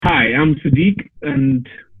Hi, I'm Sadiq, and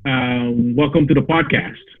welcome to the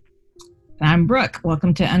podcast. I'm Brooke.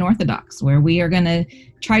 Welcome to Unorthodox, where we are going to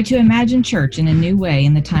try to imagine church in a new way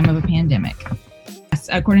in the time of a pandemic.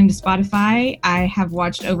 According to Spotify, I have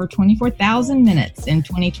watched over 24,000 minutes in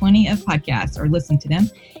 2020 of podcasts or listened to them.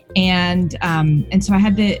 And so I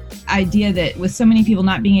had the idea that with so many people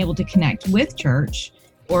not being able to connect with church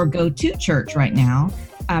or go to church right now,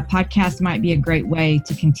 podcast might be a great way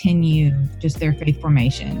to continue just their faith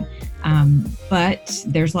formation. But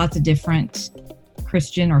there's lots of different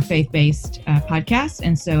Christian or faith-based podcasts.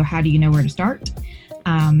 And so how do you know where to start?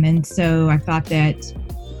 And so I thought that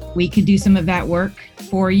we could do some of that work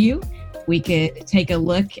for you. We could take a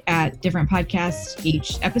look at different podcasts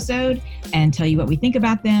each episode and tell you what we think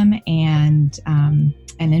about them and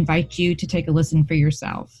invite you to take a listen for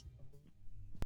yourself.